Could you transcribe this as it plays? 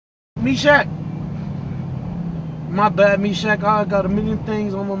Meshach. My bad, Meshach. I got a million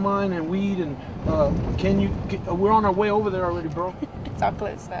things on my mind and weed and we're on our way over there already, bro. It's all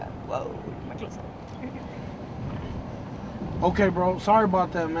close now. Whoa, my close up. Okay, bro. Sorry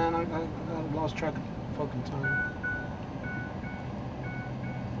about that, man. I lost track of fucking time.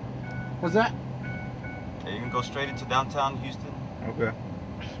 What's that? Yeah, you can go straight into downtown Houston. Okay.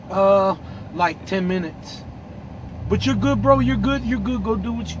 Like 10 minutes. But you're good, bro. You're good. You're good. Go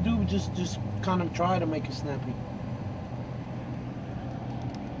do what you do. Just kind of try to make it snappy.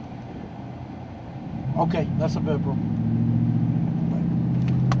 Okay, that's a bet, bro.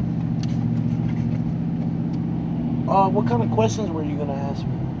 What kind of questions were you gonna ask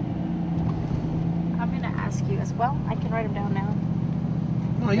me? I'm gonna ask you as well. I can write them down now.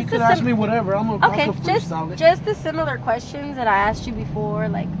 No, you could ask me whatever. Okay, just the similar questions that I asked you before.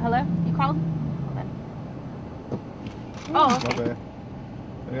 Like, hello, you called? Oh, okay. My bad.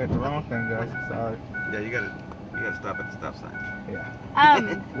 I got the wrong thing, guys. Sorry. Yeah, you gotta stop at the stop sign. Yeah.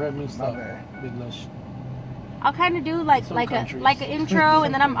 Red means stop. bad. Big lush. I'll kind of do like an intro,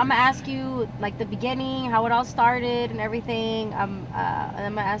 and then I'm gonna ask you like the beginning, how it all started, and everything. And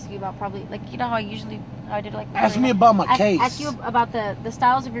I'm gonna ask you about probably like you know how I did like. Ask me about my case. Ask you about the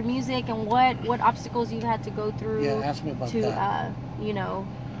styles of your music and what obstacles you've had to go through. Yeah, ask me about that. You know,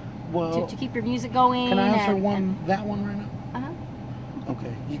 well, to keep your music going. Can I answer that one right now?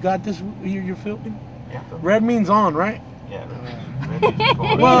 Okay, you got this. You're filming. Yeah. Red means on, right? Yeah.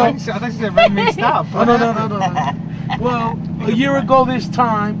 Well, I thought you said red means stop. No. Well, a year ago this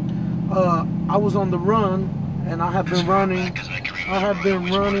time, I was on the run, and I have been running. I have been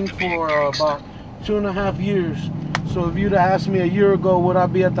running for about 2.5 years. So if you'd asked me a year ago would I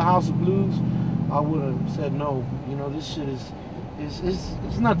be at the House of Blues, I would have said no. You know, this shit is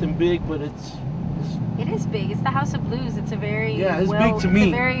nothing big, but it is big. It's the House of Blues. It's a very big to me. It's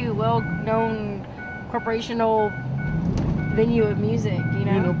a very well-known corporational venue of music, you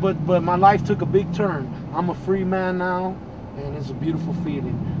know. But my life took a big turn. I'm a free man now, and it's a beautiful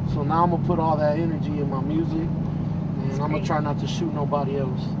feeling. So now I'm gonna put all that energy in my music, and I'm gonna try not to shoot nobody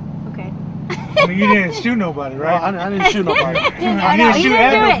else. Okay. I mean, you didn't shoot nobody, right? Well, I didn't shoot nobody. You didn't shoot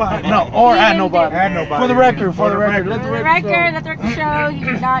at nobody. No, or at nobody. At nobody. For the record. Let the record show you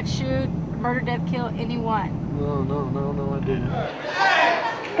did not shoot, murder, death, kill anyone. No, I didn't.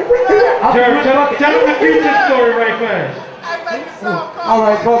 Tell him the future story right fast. All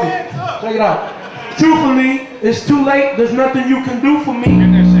right, fuck it. Check it out. Truthfully, it's too late. There's nothing you can do for me.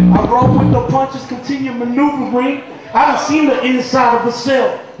 I roll with the punches, continue maneuvering. I done seen the inside of a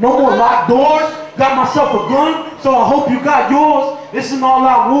cell. No more locked doors. Got myself a gun, so I hope you got yours. It's an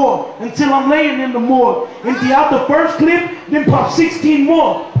all-out war until I'm laying in the morgue. Empty out the first clip, then pop 16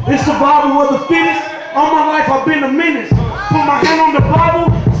 more. It's survival of the fittest. All my life I've been a menace. Put my hand on the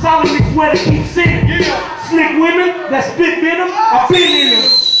Bible, solemnly swear to keep sinning. Slick women that spit venom, I've been in them.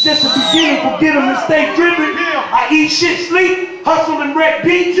 Just the beginning, forget them and stay driven. I eat shit, sleep, hustle and wreck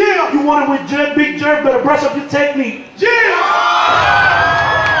beats. You want it with gerb, big gerb, better brush up your technique. We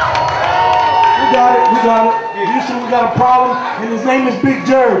got it. Houston, we got a problem, and his name is Big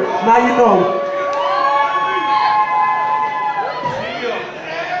Gerb. Now you know.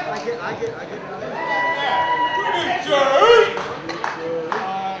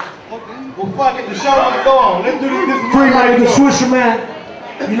 Well, fuck it, the show must go on. Let's do this. Free my nigga Swisher, man.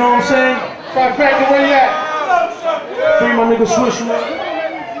 You know what I'm saying? Trifecta, where you at? Free my nigga Swisher, man.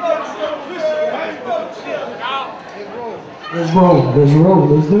 Let's roll.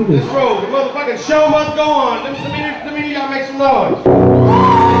 Let's do this. Let's roll. The motherfucking show must go on. Let me hear y'all make some noise.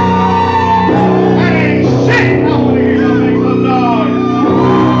 That ain't shit. I want to hear y'all make some noise.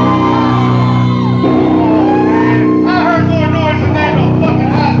 I heard more noise than that in a fucking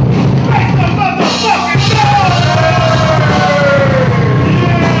house. Make some motherfucking noise!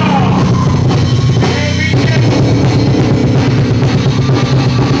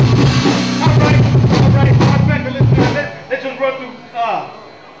 All right. Let's just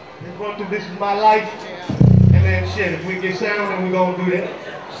run through This Is My Life, and then shit, if we get sound, then we're gonna do that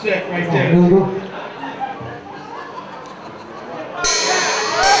set right there.